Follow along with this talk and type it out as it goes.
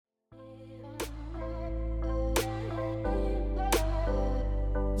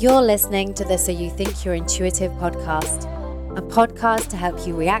You're listening to the So You Think You're Intuitive podcast, a podcast to help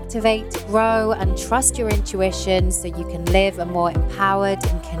you reactivate, grow, and trust your intuition so you can live a more empowered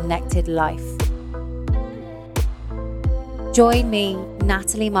and connected life. Join me,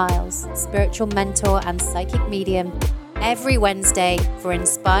 Natalie Miles, spiritual mentor and psychic medium, every Wednesday for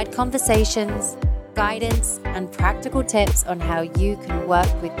inspired conversations, guidance, and practical tips on how you can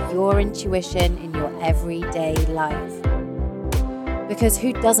work with your intuition in your everyday life. Because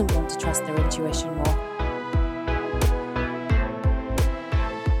who doesn't want to trust their intuition more?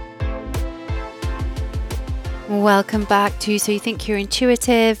 Welcome back to So You Think You're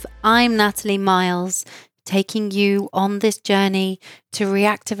Intuitive. I'm Natalie Miles, taking you on this journey to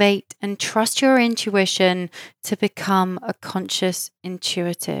reactivate and trust your intuition to become a conscious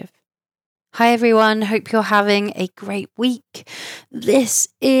intuitive. Hi everyone, hope you're having a great week. This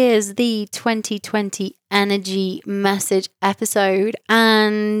is the 2020 energy message episode,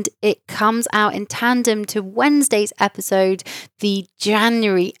 and it comes out in tandem to Wednesday's episode, the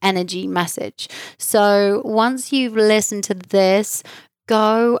January energy message. So once you've listened to this,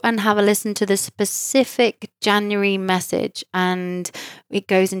 go and have a listen to the specific January message, and it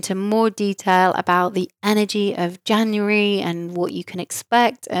goes into more detail about the energy of January and what you can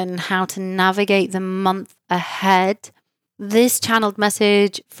expect and how to navigate the month ahead. This channeled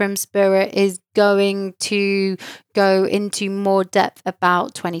message from Spirit is going to go into more depth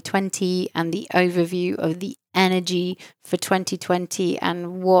about 2020 and the overview of the energy for 2020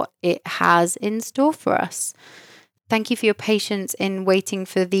 and what it has in store for us. Thank you for your patience in waiting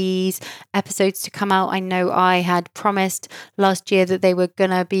for these episodes to come out. I know I had promised last year that they were going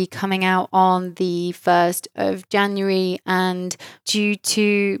to be coming out on the 1st of January, and due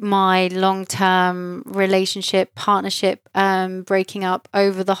to my long-term relationship, partnership breaking up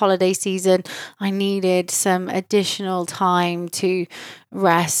over the holiday season, I needed some additional time to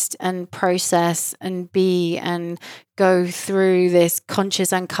rest and process and be and go through this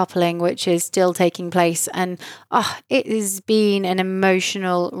conscious uncoupling, which is still taking place. And it has been an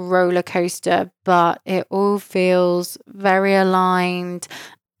emotional roller coaster, but it all feels very aligned.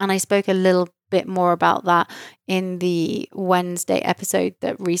 And I spoke a little bit more about that in the Wednesday episode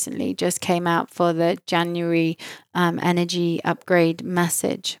that recently just came out for the January energy upgrade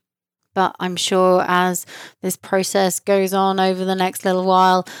message. But I'm sure as this process goes on over the next little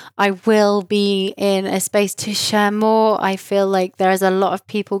while, I will be in a space to share more. I feel like there's a lot of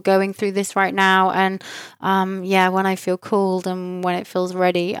people going through this right now. And when I feel called and when it feels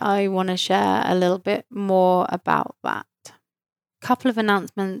ready, I want to share a little bit more about that. Couple of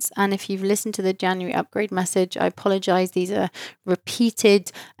announcements, and if you've listened to the January upgrade message, I apologize. These are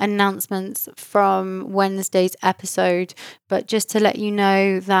repeated announcements from Wednesday's episode, but just to let you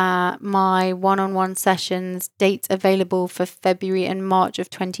know that my one-on-one sessions, dates available for February and March of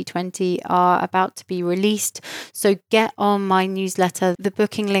 2020, are about to be released. So get on my newsletter. The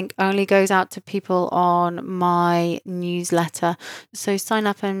booking link only goes out to people on my newsletter. So sign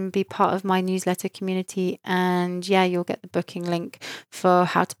up and be part of my newsletter community, and you'll get the booking link for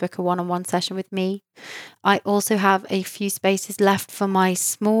how to book a one-on-one session with me. I also have a few spaces left for my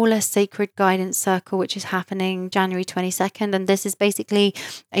smaller sacred guidance circle, which is happening January 22nd. And this is basically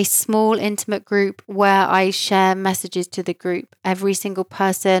a small intimate group where I share messages to the group. Every single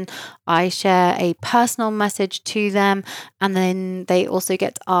person, I share a personal message to them, and then they also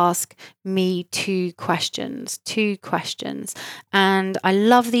get to ask me two questions. And I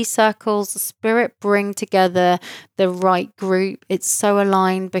love these circles. Spirit bring together the right group. It's so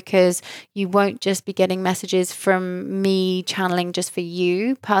aligned because you won't just be getting messages from me channeling just for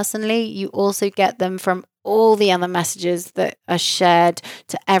you personally. You also get them from all the other messages that are shared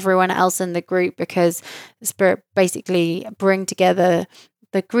to everyone else in the group, because Spirit basically bring together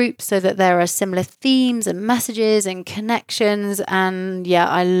the group so that there are similar themes and messages and connections. And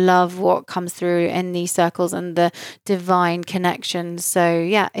I love what comes through in these circles and the divine connections.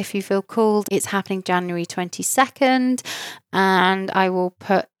 So if you feel called, it's happening January 22nd, and I will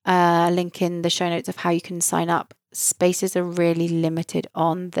put a link in the show notes of how you can sign up. Spaces are really limited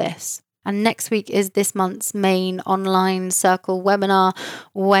on this. And next week is this month's main online circle webinar,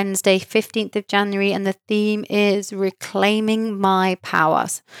 Wednesday, 15th of January. And the theme is Reclaiming My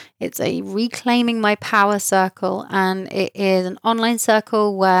Powers. It's a Reclaiming My Power circle. And it is an online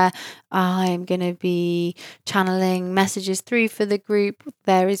circle where I'm going to be channeling messages through for the group.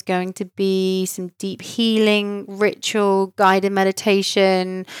 There is going to be some deep healing, ritual, guided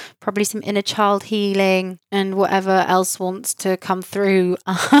meditation, probably some inner child healing, and whatever else wants to come through,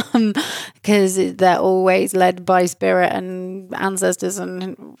 because they're always led by spirit and ancestors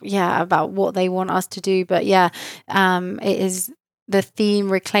and about what they want us to do. But it is the theme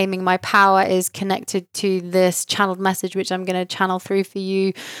Reclaiming My Power is connected to this channeled message, which I'm going to channel through for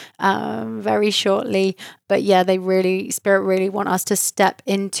you very shortly. But yeah, Spirit really want us to step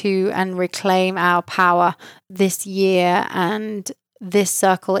into and reclaim our power this year. And this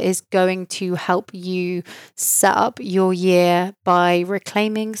circle is going to help you set up your year by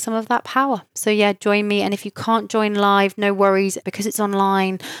reclaiming some of that power. So yeah, join me. And if you can't join live, no worries, because it's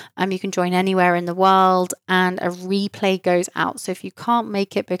online. You can join anywhere in the world, and a replay goes out. So if you can't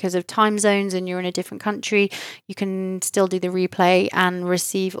make it because of time zones and you're in a different country, you can still do the replay and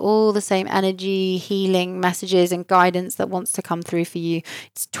receive all the same energy, healing messages and guidance that wants to come through for you.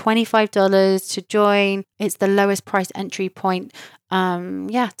 It's $25 to join. It's the lowest price entry point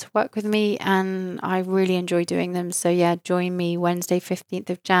to work with me, and I really enjoy doing them. So yeah, join me Wednesday 15th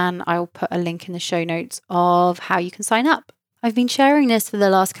of Jan. I'll put a link in the show notes of how you can sign up. I've been sharing this for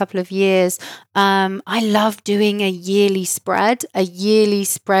the last couple of years. I love doing a yearly spread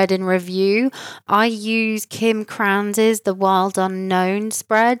in review. I use Kim Kranz's The Wild Unknown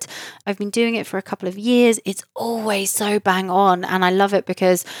spread. I've been doing it for a couple of years. It's always so bang on, and I love it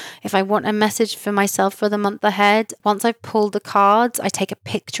because if I want a message for myself for the month ahead, once I've pulled the cards, I take a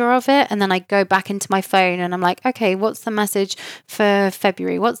picture of it, and then I go back into my phone and I'm like, okay, what's the message for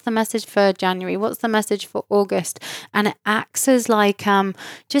February? What's the message for January? What's the message for August? And it acts as like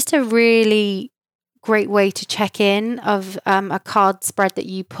just a really great way to check in of a card spread that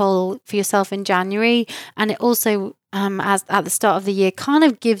you pull for yourself in January. And it also as at the start of the year kind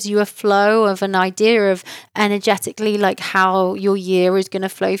of gives you a flow of an idea of energetically like how your year is going to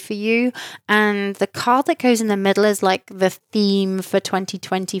flow for you. And the card that goes in the middle is like the theme for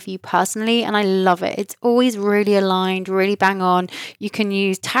 2020 for you personally, and I love it. It's always really aligned, really bang on. You can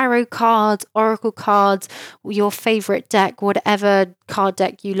use tarot cards, oracle cards, your favorite deck, whatever card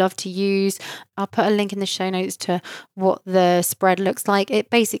deck you love to use. I'll put a link in the show notes to what the spread looks like. It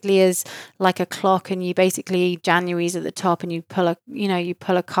basically is like a clock, and you basically January's at the top, and you pull a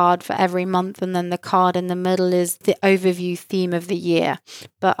card for every month, and then the card in the middle is the overview theme of the year.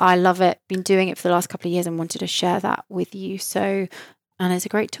 But I love it. Been doing it for the last couple of years and wanted to share that with you. So, and it's a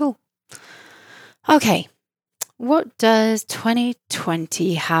great tool. Okay. What does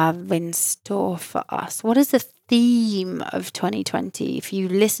 2020 have in store for us? What is the theme of 2020? If you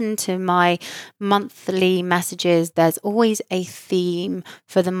listen to my monthly messages, there's always a theme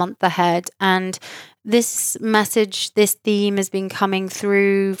for the month ahead. And this message, this theme has been coming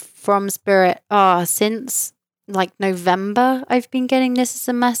through from Spirit since like November. I've been getting this as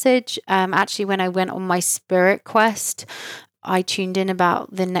a message. Actually, when I went on my Spirit quest, I tuned in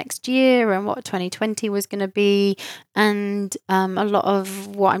about the next year and what 2020 was going to be. And a lot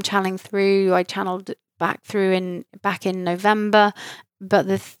of what I'm channeling through, I channeled back in November. But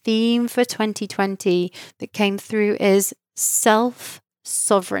the theme for 2020 that came through is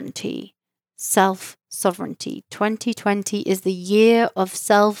self-sovereignty. Self-sovereignty. 2020 is the year of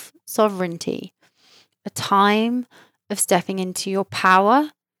self-sovereignty, a time of stepping into your power,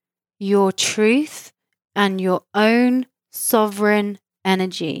 your truth, and your own sovereign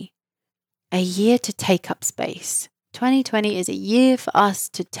energy. A year to take up space. 2020 is a year for us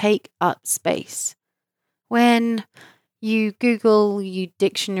to take up space. When you Google,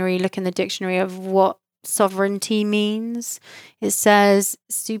 look in the dictionary of what sovereignty means, it says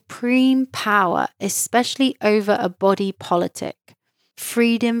supreme power, especially over a body politic,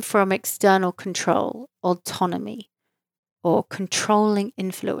 freedom from external control, autonomy, or controlling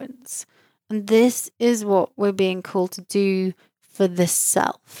influence. And this is what we're being called to do for the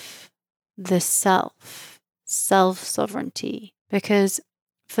self-sovereignty. Because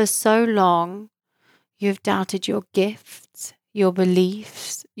for so long, you've doubted your gifts, your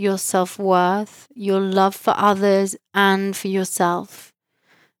beliefs, your self-worth, your love for others and for yourself.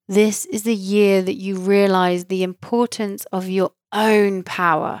 This is the year that you realize the importance of your own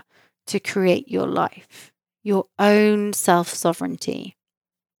power to create your life, your own self-sovereignty.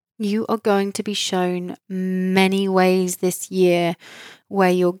 You are going to be shown many ways this year where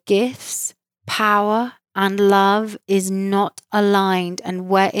your gifts, power, and love is not aligned, and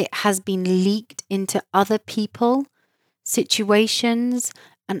where it has been leaked into other people, situations,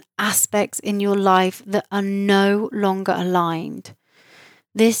 and aspects in your life that are no longer aligned.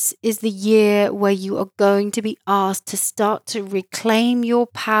 This is the year where you are going to be asked to start to reclaim your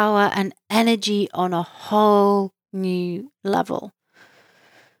power and energy on a whole new level.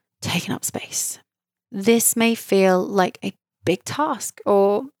 Taking up space. This may feel like a big task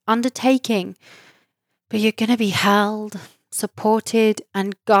or undertaking, but you're going to be held, supported,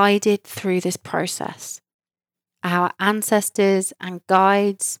 and guided through this process. Our ancestors and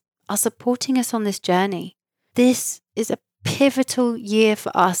guides are supporting us on this journey. This is a pivotal year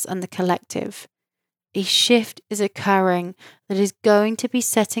for us and the collective. A shift is occurring that is going to be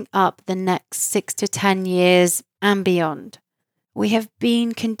setting up the next 6 to 10 years and beyond. We have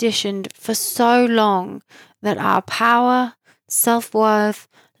been conditioned for so long that our power, self-worth,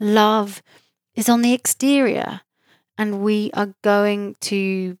 love is on the exterior. And we are going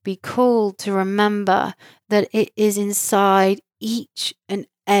to be called to remember that it is inside each and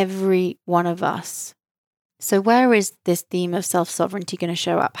every one of us. So where is this theme of self-sovereignty going to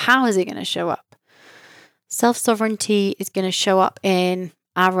show up? How is it going to show up? Self-sovereignty is going to show up in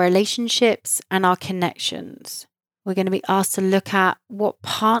our relationships and our connections. We're going to be asked to look at what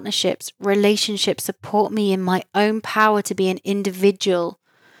partnerships, relationships support me in my own power to be an individual.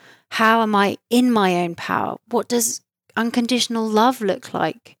 How am I in my own power? What does unconditional love look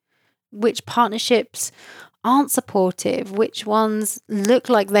like? Which partnerships aren't supportive? Which ones look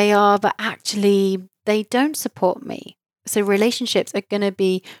like they are, but actually they don't support me? So relationships are going to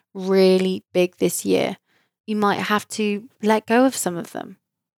be really big this year. You might have to let go of some of them.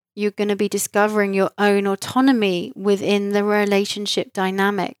 You're going to be discovering your own autonomy within the relationship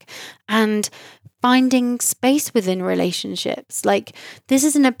dynamic and finding space within relationships. Like, this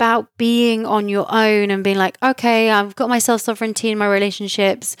isn't about being on your own and being like, okay, I've got my self-sovereignty in my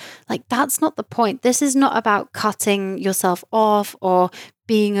relationships. Like, that's not the point. This is not about cutting yourself off or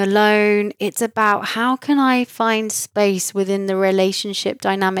being alone. It's about how can I find space within the relationship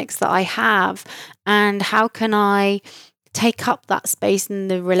dynamics that I have, and how can I take up that space in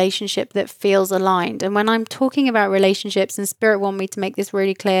the relationship that feels aligned. And when I'm talking about relationships, and Spirit want me to make this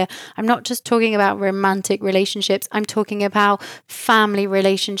really clear, I'm not just talking about romantic relationships. I'm talking about family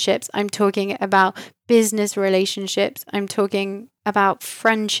relationships. I'm talking about business relationships. I'm talking about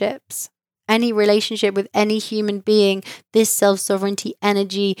friendships. Any relationship with any human being, this self-sovereignty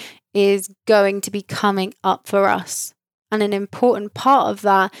energy is going to be coming up for us. And an important part of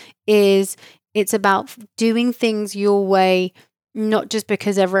that is it's about doing things your way, not just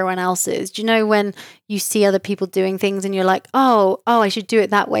because everyone else is. Do you know when you see other people doing things and you're like, oh, I should do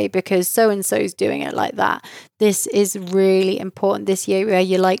it that way because so-and-so is doing it like that? This is really important this year, where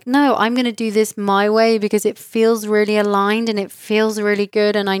you're like, no, I'm going to do this my way because it feels really aligned and it feels really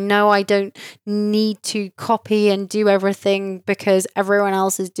good. And I know I don't need to copy and do everything because everyone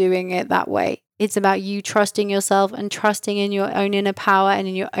else is doing it that way. It's about you trusting yourself and trusting in your own inner power and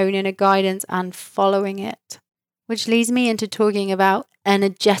in your own inner guidance and following it. Which leads me into talking about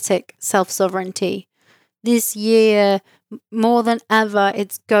energetic self-sovereignty. This year, more than ever,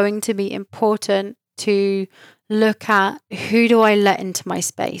 it's going to be important to look at, who do I let into my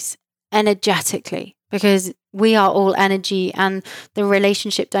space energetically? Because we are all energy, and the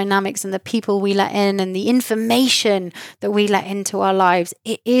relationship dynamics and the people we let in and the information that we let into our lives,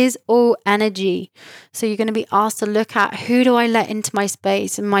 it is all energy. So you're going to be asked to look at, who do I let into my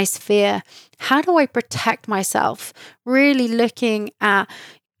space and my sphere? How do I protect myself? Really looking at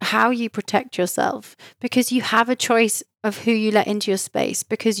how you protect yourself, because you have a choice of who you let into your space,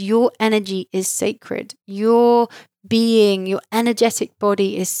 because your energy is sacred. Your being, your energetic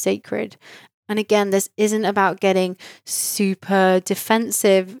body is sacred. And again, this isn't about getting super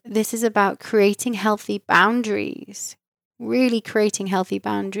defensive. This is about creating healthy boundaries, really creating healthy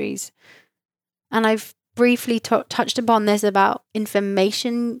boundaries. And I've briefly touched upon this about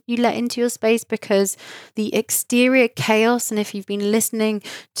information you let into your space, because the exterior chaos, and if you've been listening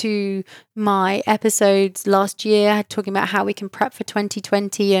to my episodes last year talking about how we can prep for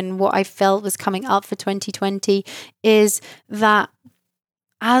 2020 and what I felt was coming up for 2020, is that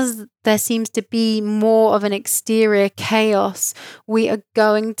as there seems to be more of an exterior chaos, we are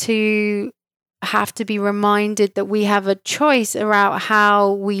going to have to be reminded that we have a choice around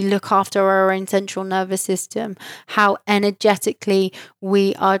how we look after our own central nervous system, how energetically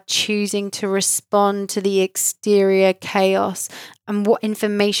we are choosing to respond to the exterior chaos, and what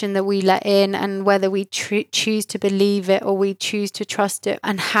information that we let in, and whether we choose to believe it or we choose to trust it,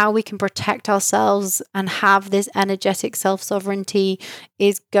 and how we can protect ourselves and have this energetic self-sovereignty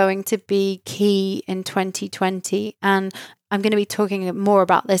is going to be key in 2020. And I'm going to be talking more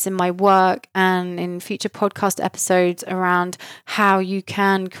about this in my work and in future podcast episodes around how you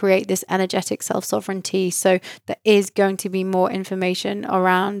can create this energetic self-sovereignty. So there is going to be more information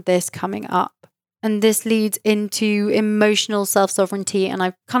around this coming up. And this leads into emotional self-sovereignty. And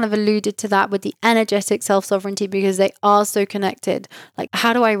I've kind of alluded to that with the energetic self-sovereignty, because they are so connected. Like,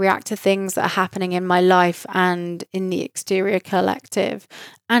 how do I react to things that are happening in my life and in the exterior collective?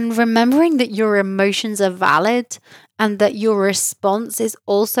 And remembering that your emotions are valid and that your response is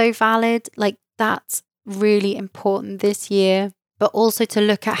also valid. Like, that's really important this year. but also to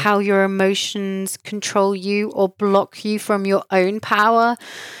look at how your emotions control you or block you from your own power.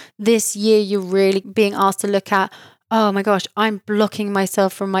 This year, you're really being asked to look at, oh my gosh, I'm blocking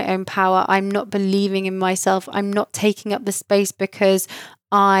myself from my own power. I'm not believing in myself. I'm not taking up the space because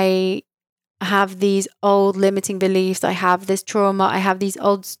I have these old limiting beliefs. I have this trauma. I have these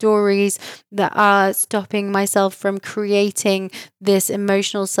old stories that are stopping myself from creating this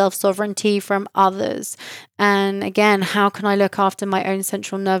emotional self-sovereignty from others. And again, how can I look after my own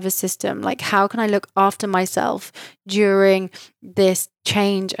central nervous system? Like, how can I look after myself during this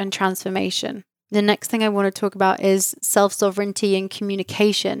change and transformation? The next thing I want to talk about is self-sovereignty and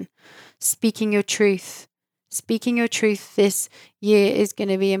communication, speaking your truth. Speaking your truth this year is going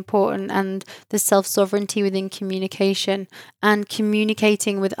to be important, and the self-sovereignty within communication and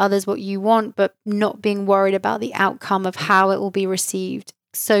communicating with others what you want, but not being worried about the outcome of how it will be received.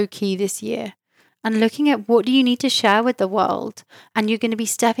 So key this year. And looking at what do you need to share with the world. And you're going to be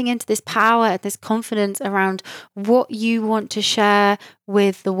stepping into this power and this confidence around what you want to share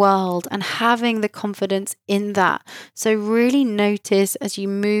with the world and having the confidence in that. So really notice as you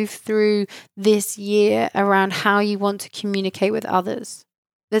move through this year around how you want to communicate with others.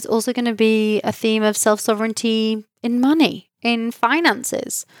 There's also going to be a theme of self-sovereignty in money, in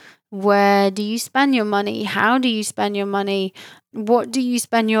finances. Where do you spend your money? How do you spend your money? What do you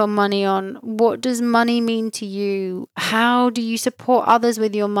spend your money on? What does money mean to you? How do you support others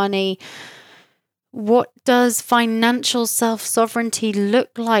with your money? What does financial self-sovereignty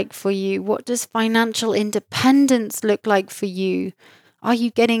look like for you? What does financial independence look like for you? Are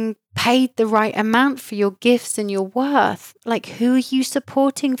you getting paid the right amount for your gifts and your worth? Like, who are you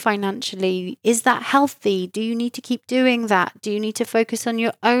supporting financially? Is that healthy? Do you need to keep doing that? Do you need to focus on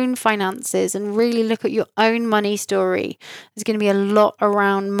your own finances and really look at your own money story? There's going to be a lot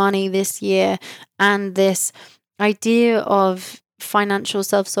around money this year, and this idea of financial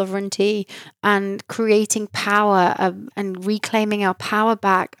self-sovereignty and creating power and reclaiming our power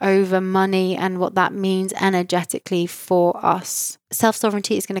back over money and what that means energetically for us.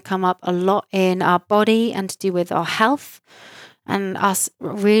 Self-sovereignty is going to come up a lot in our body and to do with our health, and us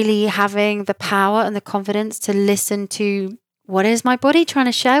really having the power and the confidence to listen to what is my body trying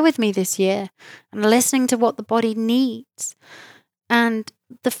to share with me this year, and listening to what the body needs. And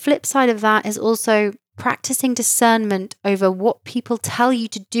the flip side of that is also practicing discernment over what people tell you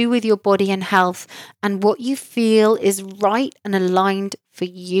to do with your body and health and what you feel is right and aligned for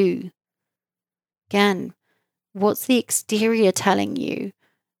you. Again, what's the exterior telling you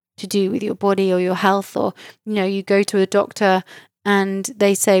to do with your body or your health? Or, you go to a doctor and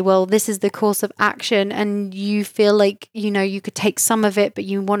they say, well, this is the course of action, and you feel like, you could take some of it, but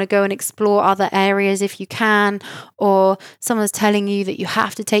you want to go and explore other areas if you can, or someone's telling you that you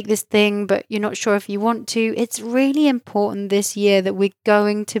have to take this thing, but you're not sure if you want to. It's really important this year that we're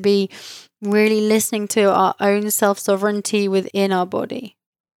going to be really listening to our own self-sovereignty within our body.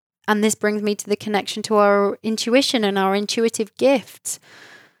 And this brings me to the connection to our intuition and our intuitive gifts.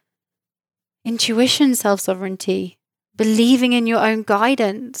 Intuition, self-sovereignty. Believing in your own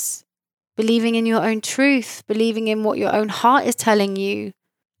guidance, believing in your own truth, believing in what your own heart is telling you,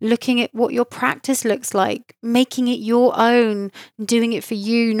 looking at what your practice looks like, making it your own, doing it for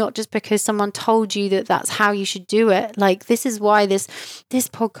you, not just because someone told you that that's how you should do it. Like, this is why this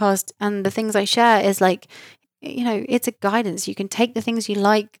podcast and the things I share is like, it's a guidance. You can take the things you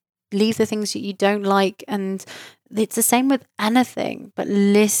like, leave the things that you don't like, and it's the same with anything, but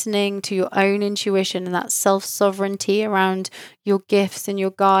listening to your own intuition and that self-sovereignty around your gifts and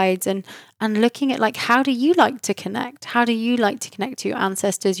your guides, and looking at like, how do you like to connect? How do you like to connect to your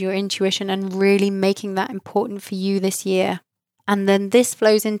ancestors, your intuition, and really making that important for you this year? And then this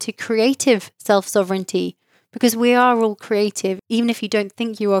flows into creative self-sovereignty, because we are all creative. Even if you don't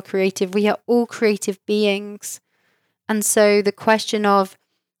think you are creative, we are all creative beings. And so the question of,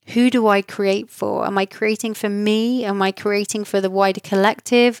 who do I create for? Am I creating for me? Am I creating for the wider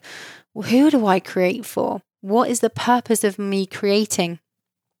collective? Who do I create for? What is the purpose of me creating?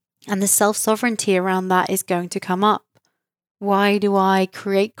 And the self-sovereignty around that is going to come up. Why do I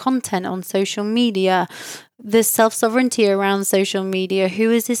create content on social media? The self-sovereignty around social media. Who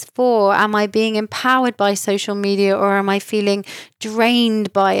is this for? Am I being empowered by social media, or am I feeling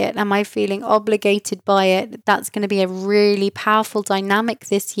drained by it? Am I feeling obligated by it? That's going to be a really powerful dynamic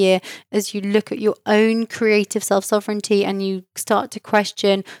this year as you look at your own creative self-sovereignty and you start to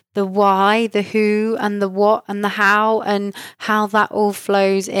question the why, the who, and the what, and the how, and how that all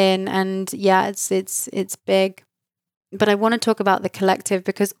flows in. And yeah, it's big. But I want to talk about the collective,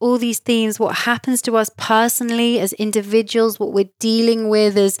 because all these themes, what happens to us personally as individuals, what we're dealing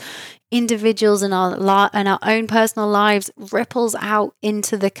with as individuals and our own personal lives ripples out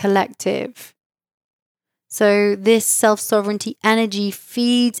into the collective. So this self-sovereignty energy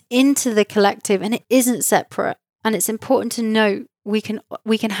feeds into the collective, and it isn't separate. And it's important to note we can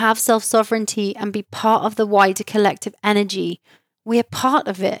have self-sovereignty and be part of the wider collective energy. We are part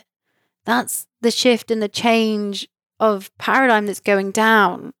of it. That's the shift and the change of paradigm that's going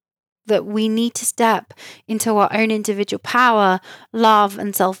down, that we need to step into our own individual power, love,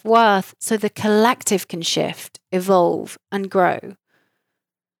 and self-worth so the collective can shift, evolve, and grow.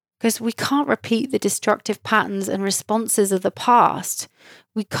 Because we can't repeat the destructive patterns and responses of the past.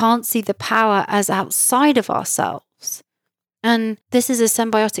 We can't see the power as outside of ourselves. And this is a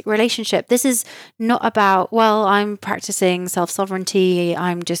symbiotic relationship. This is not about, well, I'm practicing self-sovereignty.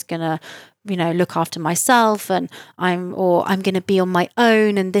 I'm just going to, look after myself and I'm going to be on my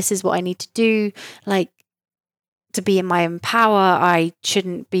own. And this is what I need to do. Like, to be in my own power, I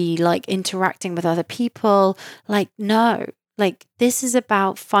shouldn't be interacting with other people. No. This is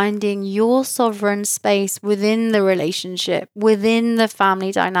about finding your sovereign space within the relationship, within the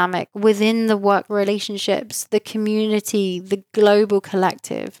family dynamic, within the work relationships, the community, the global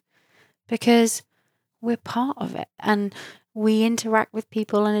collective, because we're part of it and we interact with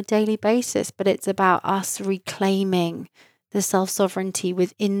people on a daily basis, but it's about us reclaiming the self-sovereignty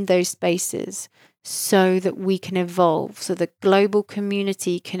within those spaces so that we can evolve, so the global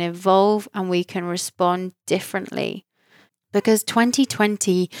community can evolve and we can respond differently. Because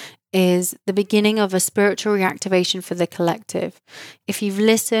 2020 is the beginning of a spiritual reactivation for the collective. If you've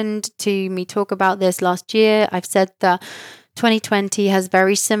listened to me talk about this last year, I've said that 2020 has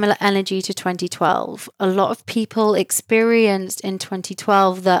very similar energy to 2012. A lot of people experienced in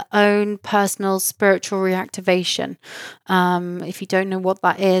 2012 their own personal spiritual reactivation. If you don't know what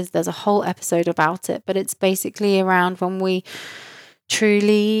that is, there's a whole episode about it, but it's basically around when we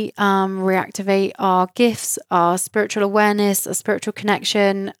truly reactivate our gifts, our spiritual awareness, our spiritual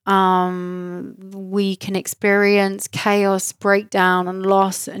connection. We can experience chaos, breakdown, and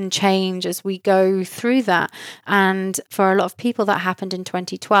loss and change as we go through that. And for a lot of people, that happened in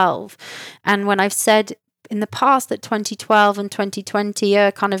 2012. And when I've said in the past that 2012 and 2020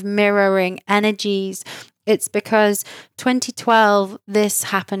 are kind of mirroring energies, it's because 2012, this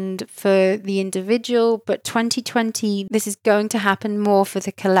happened for the individual, but 2020, this is going to happen more for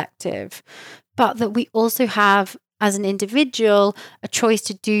the collective. But that we also have, as an individual, a choice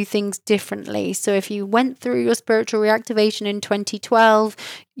to do things differently. So if you went through your spiritual reactivation in 2012,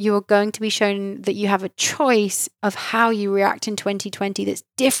 you are going to be shown that you have a choice of how you react in 2020 that's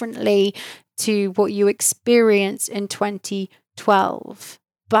differently to what you experienced in 2012.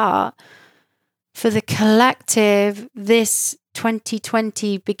 But for the collective, this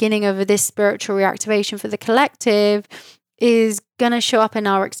 2020 beginning of this spiritual reactivation for the collective is going to show up in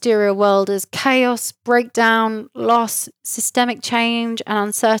our exterior world as chaos, breakdown, loss, systemic change, and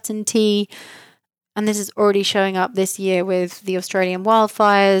uncertainty. And this is already showing up this year with the Australian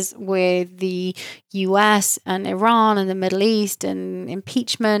wildfires, with the US and Iran and the Middle East and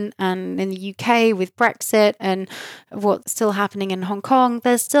impeachment, and in the UK with Brexit and what's still happening in Hong Kong.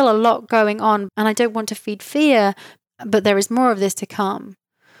 There's still a lot going on, and I don't want to feed fear, but there is more of this to come.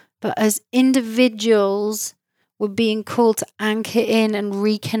 But as individuals, we're being called to anchor in and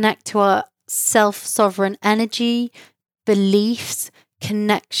reconnect to our self-sovereign energy, beliefs,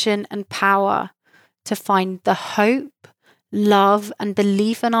 connection, and power, to find the hope, love, and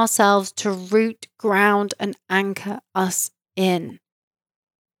belief in ourselves to root, ground, and anchor us in.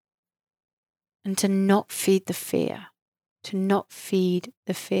 And to not feed the fear.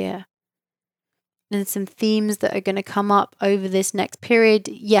 And some themes that are going to come up over this next period,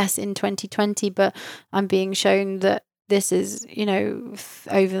 yes, in 2020, but I'm being shown that this is,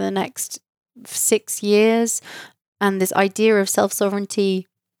 over the next 6 years. And this idea of self-sovereignty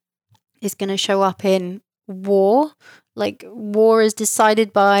is going to show up in war. War is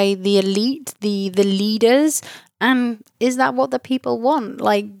decided by the elite, the leaders. And is that what the people want?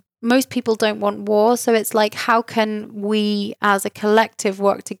 Most people don't want war. So it's how can we as a collective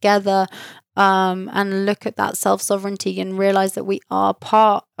work together and look at that self-sovereignty and realize that we are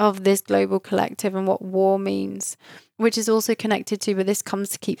part of this global collective and what war means, which is also connected to, but this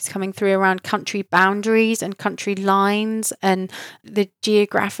keeps coming through around country boundaries and country lines and the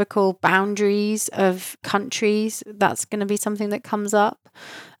geographical boundaries of countries. That's going to be something that comes up.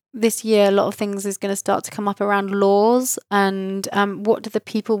 This year, a lot of things is going to start to come up around laws and what do the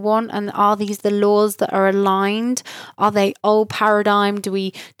people want, and are these the laws that are aligned? Are they old paradigm? Do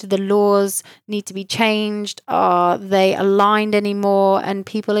the laws need to be changed? Are they aligned anymore? And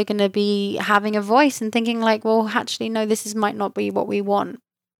people are going to be having a voice and thinking well, actually, no, might not be what we want.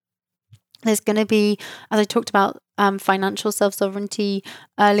 There's going to be, as I talked about, financial self-sovereignty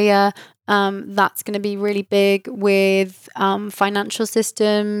earlier. That's going to be really big with financial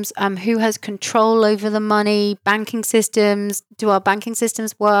systems. Who has control over the money? Banking systems. Do our banking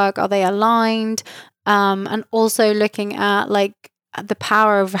systems work? Are they aligned? And also looking at like the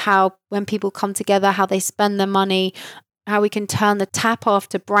power of how when people come together, how they spend their money, how we can turn the tap off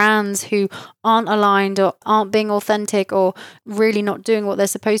to brands who aren't aligned or aren't being authentic or really not doing what they're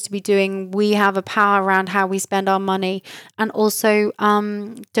supposed to be doing. We have a power around how we spend our money. And also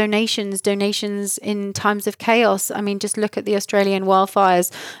donations in times of chaos. I mean, just look at the Australian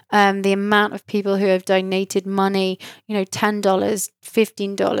wildfires, the amount of people who have donated money, $10,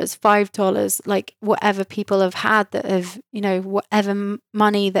 $15, $5, like whatever people have had that have, whatever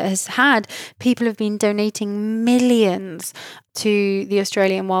money that has had, people have been donating millions to the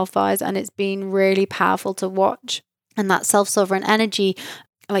Australian wildfires, and it's been really powerful to watch. And that self-sovereign energy,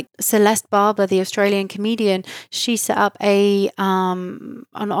 like Celeste Barber, the Australian comedian, she set up an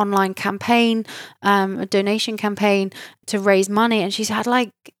online campaign, a donation campaign to raise money, and she's had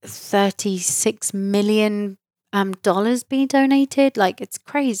like 36 million dollars being donated. Like, it's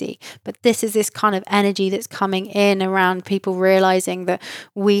crazy. But this is this kind of energy that's coming in around people realizing that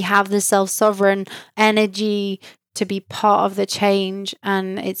we have the self-sovereign energy to be part of the change,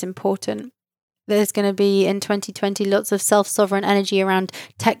 and it's important. There's going to be in 2020 lots of self-sovereign energy around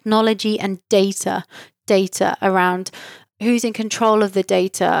technology and data around who's in control of the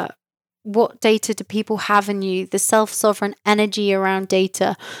data, what data do people have in you, the self-sovereign energy around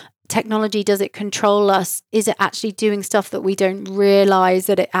data. Technology, does it control us? Is it actually doing stuff that we don't realize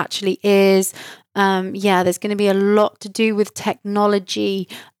that it actually is? There's going to be a lot to do with technology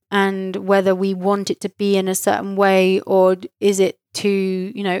and whether we want it to be in a certain way, or is it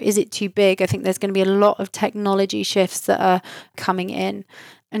too big? I think there's going to be a lot of technology shifts that are coming in,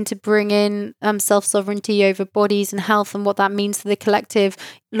 and to bring in self-sovereignty over bodies and health and what that means for the collective,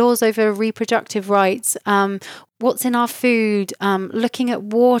 laws over reproductive rights, what's in our food, looking at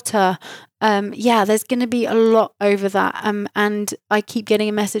water. There's going to be a lot over that. And I keep getting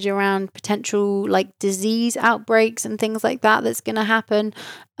a message around potential like disease outbreaks and things like that that's going to happen.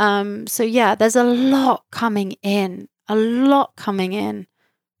 There's a lot coming in.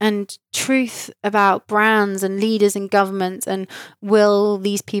 And truth about brands and leaders and governments, and will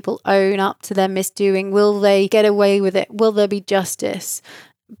these people own up to their misdoing? Will they get away with it? Will there be justice?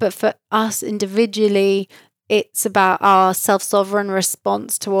 But for us individually, it's about our self-sovereign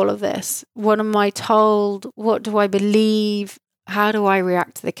response to all of this. What am I told? What do I believe? How do I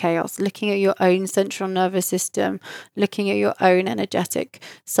react to the chaos? Looking at your own central nervous system, looking at your own energetic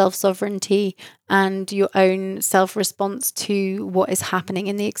self-sovereignty and your own self-response to what is happening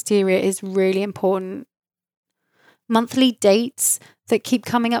in the exterior is really important. Monthly dates that keep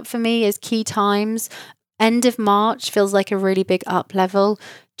coming up for me as key times. End of March feels like a really big up level.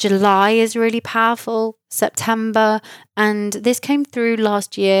 July is really powerful. September, and this came through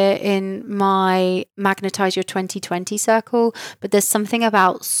last year in my Magnetize Your 2020 circle, but there's something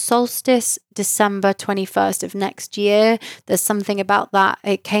about solstice, December 21st of next year. There's something about that.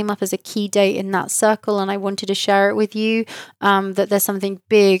 It came up as a key date in that circle, and I wanted to share it with you, that there's something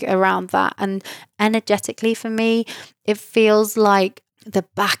big around that. And energetically for me, it feels like the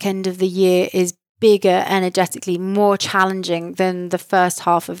back end of the year is bigger energetically, more challenging than the first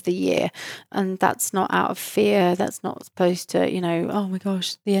half of the year. And that's not out of fear. That's not supposed to, oh my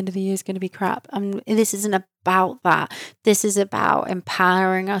gosh, the end of the year is going to be crap. This isn't about that. This is about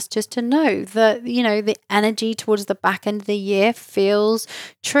empowering us just to know that, the energy towards the back end of the year feels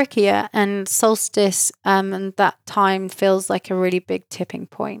trickier, and solstice and that time feels like a really big tipping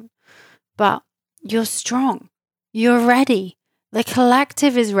point. But you're strong. You're ready. The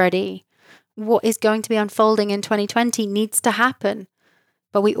collective is ready. What is going to be unfolding in 2020 needs to happen,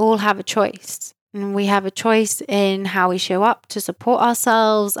 but we all have a choice, and we have a choice in how we show up to support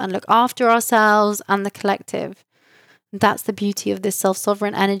ourselves and look after ourselves and the collective. That's the beauty of this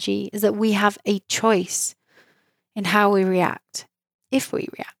self-sovereign energy, is that we have a choice in how we react, if we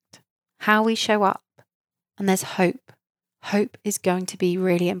react, how we show up. And there's hope. Hope is going to be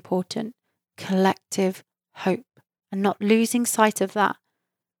really important. Collective hope, and not losing sight of that.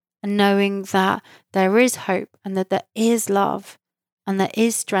 And knowing that there is hope, and that there is love, and there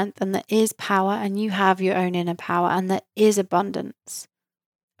is strength, and there is power, and you have your own inner power, and there is abundance,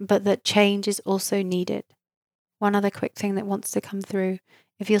 but that change is also needed. One other quick thing that wants to come through.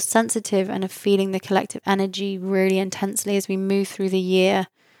 If you're sensitive and are feeling the collective energy really intensely as we move through the year,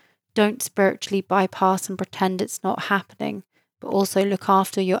 don't spiritually bypass and pretend it's not happening, but also look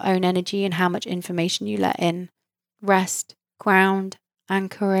after your own energy and how much information you let in. Rest, ground,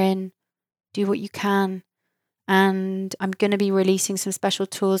 anchor in, do what you can. And I'm going to be releasing some special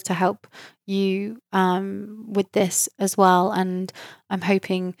tools to help you with this as well. And I'm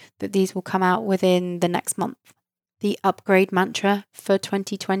hoping that these will come out within the next month. The upgrade mantra for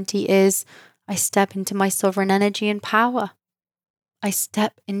 2020 is, I step into my sovereign energy and power. I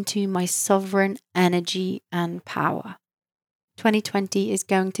step into my sovereign energy and power. 2020 is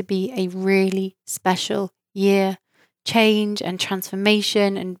going to be a really special year. Change and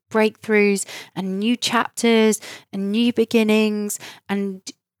transformation and breakthroughs and new chapters and new beginnings and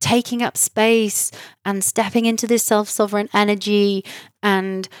taking up space and stepping into this self-sovereign energy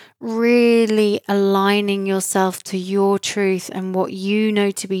and really aligning yourself to your truth and what you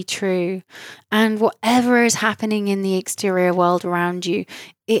know to be true. And whatever is happening in the exterior world around you,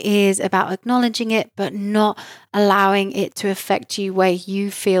 it is about acknowledging it, but not allowing it to affect you where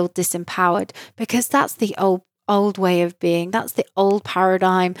you feel disempowered, because that's the old way of being. That's the old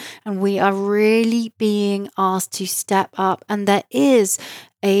paradigm. And we are really being asked to step up. And there is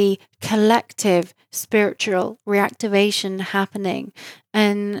a collective spiritual reactivation happening.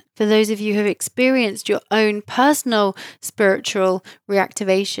 And for those of you who have experienced your own personal spiritual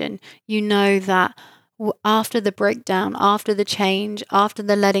reactivation, you know that after the breakdown, after the change, after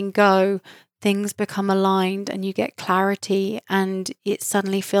the letting go, things become aligned and you get clarity, and it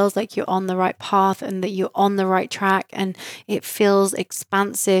suddenly feels like you're on the right path and that you're on the right track, and it feels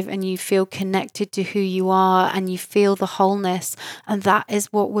expansive and you feel connected to who you are and you feel the wholeness. And that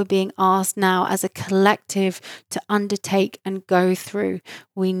is what we're being asked now as a collective to undertake and go through.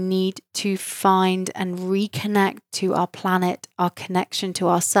 We need to find and reconnect to our planet, our connection to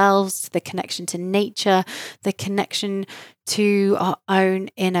ourselves, the connection to nature, the connection to our own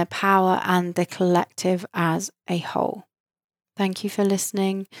inner power and the collective as a whole. Thank you for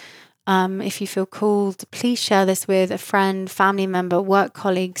listening. If you feel called, please share this with a friend, family member, work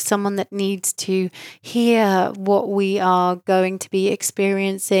colleague, someone that needs to hear what we are going to be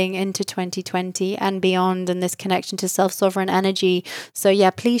experiencing into 2020 and beyond, and this connection to self-sovereign energy. So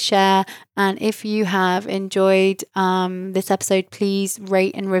yeah, please share. And if you have enjoyed this episode, please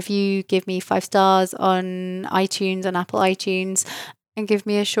rate and review. Give me 5 stars on iTunes and Apple iTunes, and give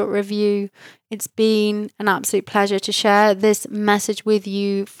me a short review. It's been an absolute pleasure to share this message with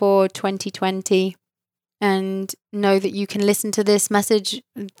you for 2020. And know that you can listen to this message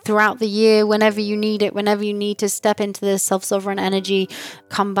throughout the year whenever you need it, whenever you need to step into this self-sovereign energy,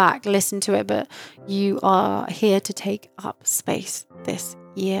 come back, listen to it. But you are here to take up space this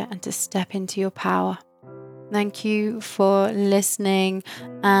year and to step into your power. Thank you for listening,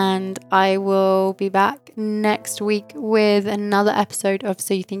 and I will be back next week with another episode of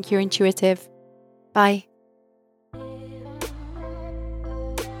So You Think You're Intuitive. Bye.